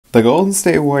The Golden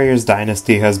State Warriors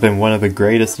dynasty has been one of the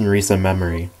greatest in recent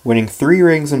memory, winning 3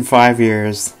 rings in 5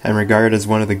 years and regarded as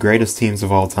one of the greatest teams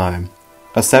of all time.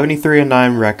 A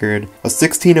 73-9 record, a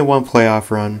 16-1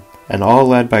 playoff run, and all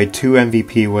led by 2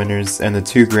 MVP winners and the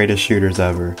 2 greatest shooters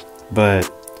ever. But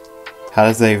how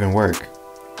does that even work?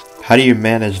 How do you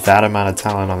manage that amount of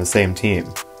talent on the same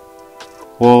team?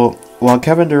 Well, while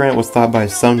Kevin Durant was thought by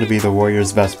some to be the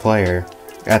Warriors' best player,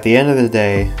 at the end of the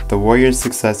day, the Warriors'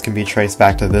 success can be traced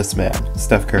back to this man,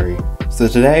 Steph Curry. So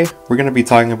today, we're going to be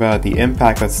talking about the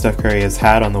impact that Steph Curry has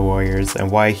had on the Warriors and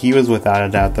why he was without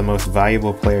a doubt the most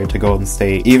valuable player to Golden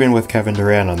State, even with Kevin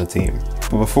Durant on the team.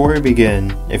 But before we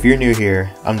begin, if you're new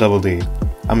here, I'm Double D.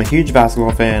 I'm a huge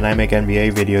basketball fan and I make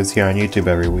NBA videos here on YouTube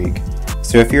every week.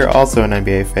 So if you're also an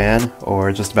NBA fan,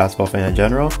 or just a basketball fan in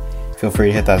general, feel free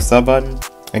to hit that sub button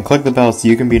and click the bell so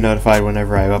you can be notified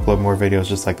whenever I upload more videos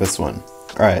just like this one.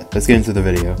 Alright, let's get into the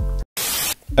video.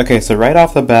 Okay, so right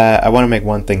off the bat, I want to make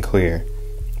one thing clear.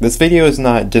 This video is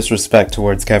not disrespect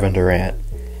towards Kevin Durant.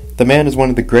 The man is one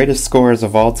of the greatest scorers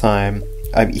of all time.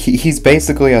 He's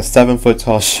basically a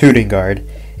 7-foot-tall shooting guard,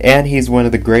 and he's one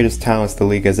of the greatest talents the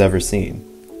league has ever seen.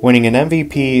 Winning an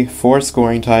MVP, 4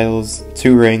 scoring titles,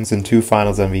 2 rings, and 2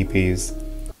 finals MVPs.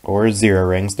 Or 0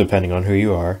 rings, depending on who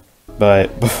you are.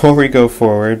 But before we go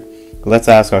forward, let's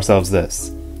ask ourselves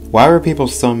this. Why were people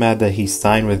so mad that he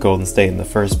signed with Golden State in the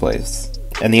first place?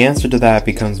 And the answer to that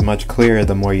becomes much clearer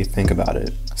the more you think about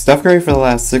it. Steph Curry for the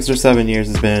last 6 or 7 years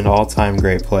has been an all-time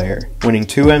great player, winning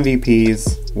 2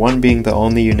 MVPs, one being the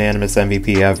only unanimous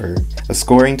MVP ever, a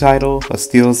scoring title, a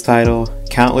steals title,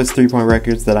 countless three-point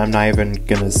records that I'm not even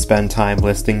gonna spend time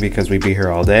listing because we'd be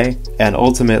here all day, and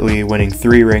ultimately winning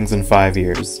 3 rings in 5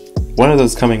 years. One of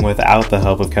those coming without the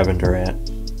help of Kevin Durant.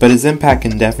 But his impact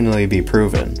can definitely be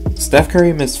proven. Steph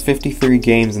Curry missed 53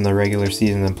 games in the regular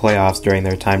season and playoffs during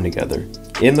their time together.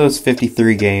 In those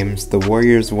 53 games, the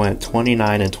Warriors went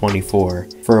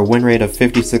 29-24 for a win rate of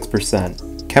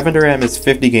 56%. Kevin Durant missed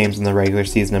 50 games in the regular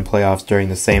season and playoffs during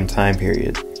the same time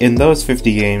period. In those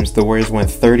 50 games, the Warriors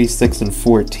went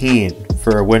 36-14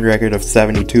 for a win record of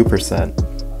 72%.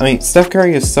 I mean, Steph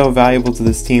Curry is so valuable to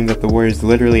this team that the Warriors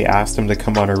literally asked him to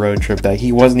come on a road trip that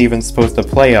he wasn't even supposed to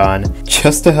play on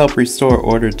just to help restore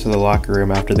order to the locker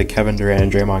room after the Kevin Durant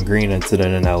and Draymond Green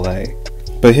incident in LA.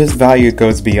 But his value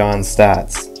goes beyond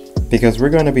stats, because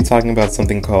we're going to be talking about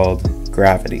something called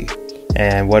gravity.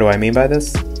 And what do I mean by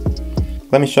this?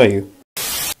 Let me show you.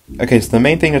 Okay, so the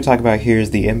main thing to talk about here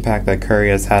is the impact that Curry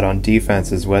has had on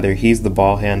defenses, whether he's the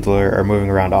ball handler or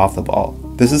moving around off the ball.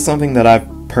 This is something that I've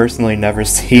personally never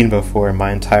seen before in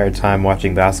my entire time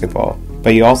watching basketball,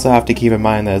 but you also have to keep in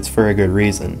mind that it's for a good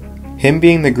reason. Him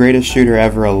being the greatest shooter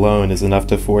ever alone is enough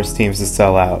to force teams to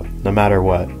sell out, no matter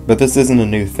what. But this isn't a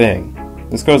new thing.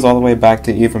 This goes all the way back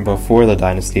to even before the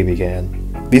dynasty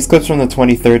began. These clips from the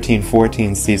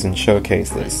 2013-14 season showcase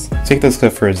this. Take this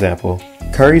clip for example.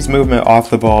 Curry's movement off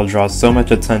the ball draws so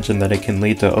much attention that it can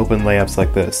lead to open layups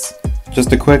like this.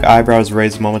 Just a quick eyebrows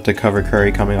raised moment to cover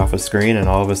Curry coming off a screen and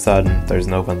all of a sudden, there's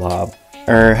an open lob.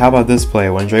 Or how about this play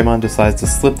when Draymond decides to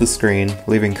slip the screen,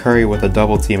 leaving Curry with a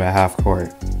double team at half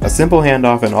court. A simple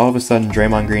handoff and all of a sudden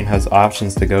Draymond Green has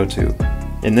options to go to.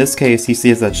 In this case, he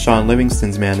sees that Sean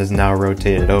Livingston's man is now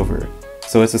rotated over,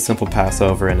 so it's a simple pass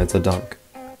over and it's a dunk.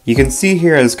 You can see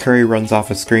here as Curry runs off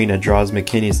a screen it draws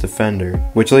McKinney's defender,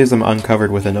 which leaves him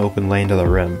uncovered with an open lane to the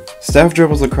rim. Steph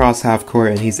dribbles across half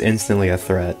court and he's instantly a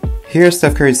threat. Here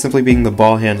Steph Curry simply being the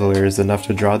ball handler is enough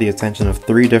to draw the attention of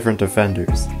 3 different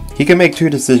defenders. He can make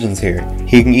 2 decisions here.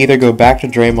 He can either go back to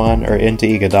Draymond or into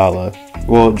Iguodala.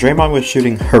 Well, Draymond was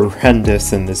shooting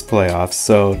horrendous in this playoffs,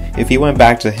 so if he went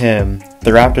back to him,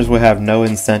 the Raptors would have no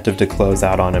incentive to close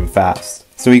out on him fast.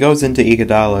 So he goes into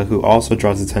Iguodala, who also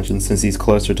draws attention since he's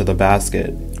closer to the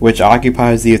basket, which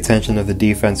occupies the attention of the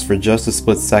defense for just a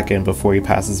split second before he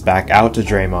passes back out to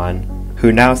Draymond,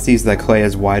 who now sees that Klay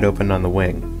is wide open on the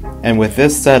wing. And with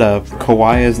this setup,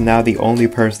 Kawhi is now the only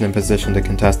person in position to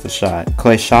contest the shot.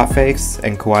 Klay shot fakes,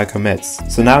 and Kawhi commits.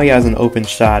 So now he has an open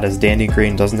shot as Danny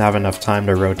Green doesn't have enough time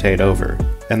to rotate over.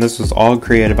 And this was all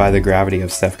created by the gravity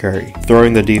of Steph Curry,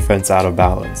 throwing the defense out of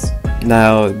balance.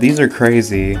 Now, these are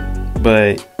crazy,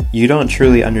 but you don't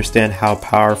truly understand how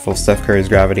powerful Steph Curry's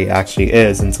gravity actually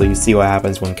is until you see what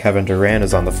happens when Kevin Durant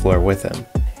is on the floor with him.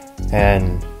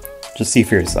 And just see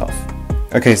for yourself.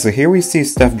 Okay, so here we see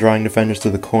Steph drawing defenders to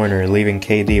the corner, leaving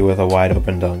KD with a wide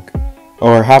open dunk.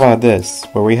 Or how about this,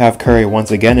 where we have Curry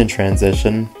once again in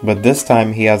transition, but this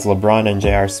time he has LeBron and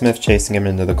J.R. Smith chasing him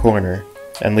into the corner,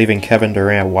 and leaving Kevin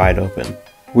Durant wide open.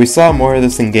 We saw more of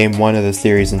this in Game 1 of the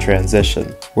series in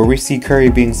transition, where we see Curry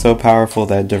being so powerful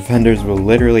that defenders will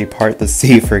literally part the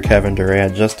sea for Kevin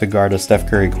Durant just to guard a Steph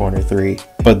Curry corner 3.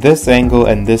 But this angle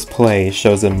and this play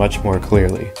shows it much more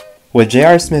clearly. With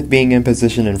J.R. Smith being in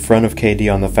position in front of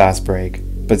KD on the fast break,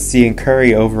 but seeing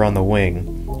Curry over on the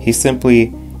wing, he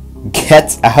simply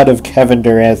gets out of Kevin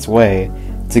Durant's way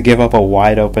to give up a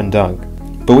wide open dunk.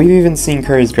 But we've even seen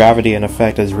Curry's gravity in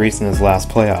effect as recent as last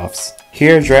playoffs.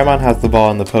 Here, Draymond has the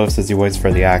ball in the post as he waits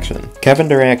for the action. Kevin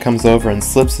Durant comes over and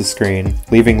slips the screen,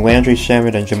 leaving Landry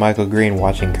Shamet and JaMychal Green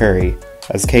watching Curry,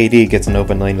 as KD gets an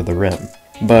open lane to the rim.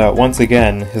 But once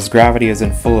again, his gravity is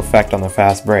in full effect on the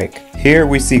fast break. Here,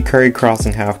 we see Curry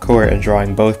crossing half court and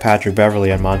drawing both Patrick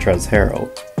Beverley and Montrezl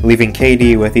Harrell, leaving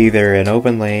KD with either an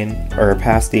open lane or a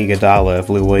pass to Iguodala if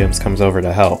Lou Williams comes over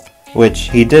to help. Which,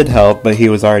 he did help, but he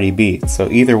was already beat, so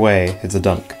either way, it's a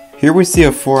dunk. Here we see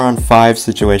a 4-on-5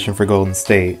 situation for Golden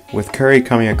State, with Curry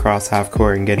coming across half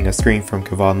court and getting a screen from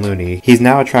Kevon Looney. He's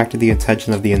now attracted the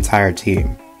attention of the entire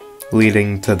team,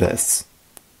 leading to this.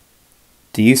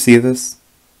 Do you see this?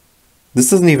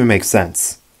 This doesn't even make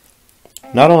sense.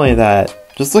 Not only that,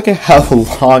 just look at how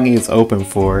long he's open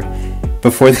for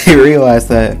before they realize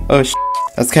that, oh sh**,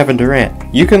 that's Kevin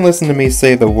Durant. You can listen to me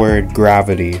say the word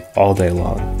gravity all day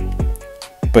long,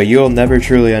 but you'll never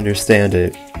truly understand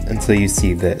it until you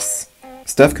see this.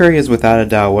 Steph Curry is without a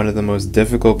doubt one of the most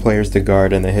difficult players to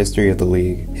guard in the history of the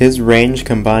league. His range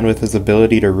combined with his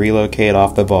ability to relocate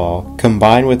off the ball,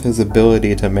 combined with his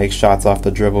ability to make shots off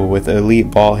the dribble with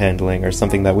elite ball handling are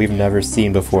something that we've never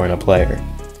seen before in a player.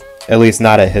 At least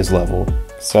not at his level.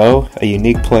 So, a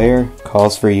unique player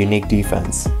calls for a unique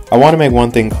defense. I want to make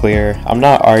one thing clear, I'm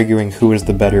not arguing who is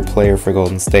the better player for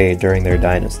Golden State during their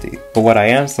dynasty. But what I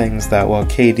am saying is that while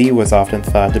KD was often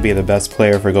thought to be the best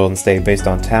player for Golden State based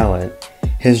on talent,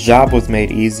 his job was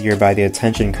made easier by the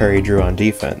attention Curry drew on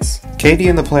defense. KD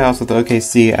in the playoffs with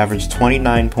OKC averaged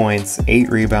 29 points, 8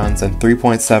 rebounds, and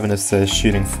 3.7 assists,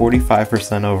 shooting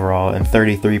 45% overall and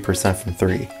 33% from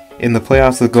 3. In the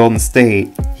playoffs with Golden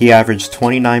State, he averaged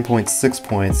 29.6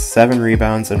 points, 7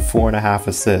 rebounds, and 4.5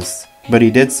 assists, but he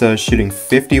did so shooting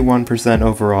 51%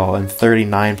 overall and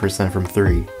 39% from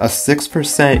 3. A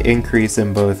 6% increase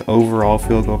in both overall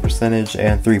field goal percentage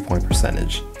and 3-point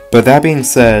percentage. But that being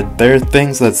said, there are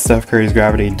things that Steph Curry's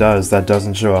gravity does that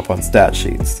doesn't show up on stat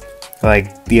sheets.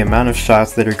 Like the amount of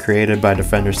shots that are created by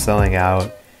defenders selling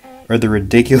out, or the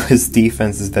ridiculous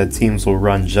defenses that teams will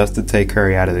run just to take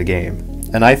Curry out of the game.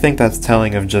 And I think that's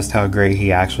telling of just how great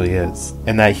he actually is,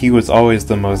 and that he was always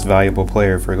the most valuable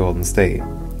player for Golden State.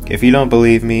 If you don't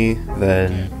believe me,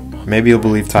 then maybe you'll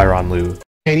believe Tyronn Lue.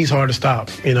 KD's hard to stop,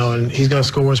 and he's going to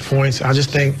score his points. I just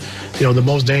think, the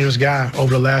most dangerous guy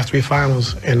over the last 3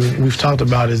 finals, and we've talked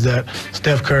about, is that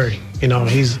Steph Curry. When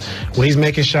he's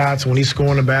making shots, when he's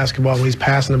scoring the basketball, when he's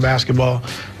passing the basketball,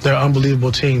 they're an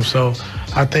unbelievable team. So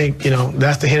I think,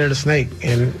 that's the head of the snake.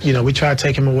 And, we tried to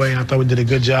take him away, and I thought we did a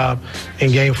good job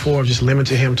in Game 4 of just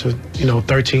limiting him to,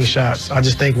 13 shots. I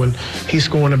just think when he's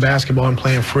scoring the basketball and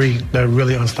playing free, they're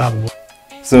really unstoppable.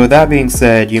 So with that being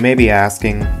said, you may be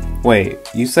asking, wait,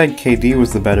 you said KD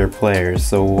was the better player,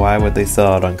 so why would they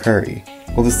sell out on Curry?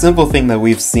 Well, the simple thing that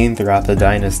we've seen throughout the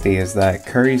dynasty is that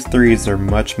Curry's threes are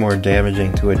much more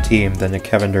damaging to a team than a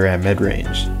Kevin Durant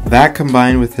mid-range. That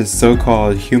combined with his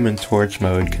so-called human torch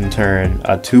mode can turn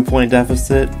a 2-point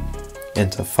deficit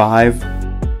into 5,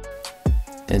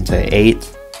 into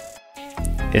 8,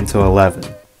 into 11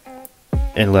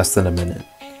 in less than a minute.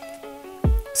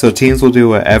 So teams will do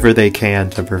whatever they can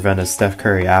to prevent a Steph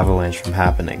Curry avalanche from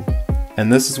happening.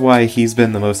 And this is why he's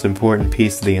been the most important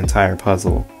piece to the entire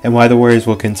puzzle, and why the Warriors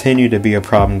will continue to be a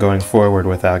problem going forward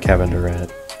without Kevin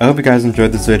Durant. I hope you guys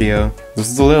enjoyed this video. This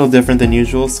is a little different than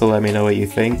usual, so let me know what you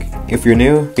think. If you're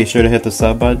new, be sure to hit the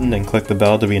sub button and click the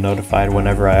bell to be notified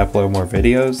whenever I upload more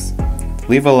videos.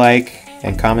 Leave a like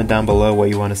and comment down below what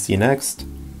you want to see next.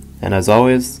 And as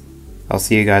always, I'll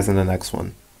see you guys in the next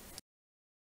one.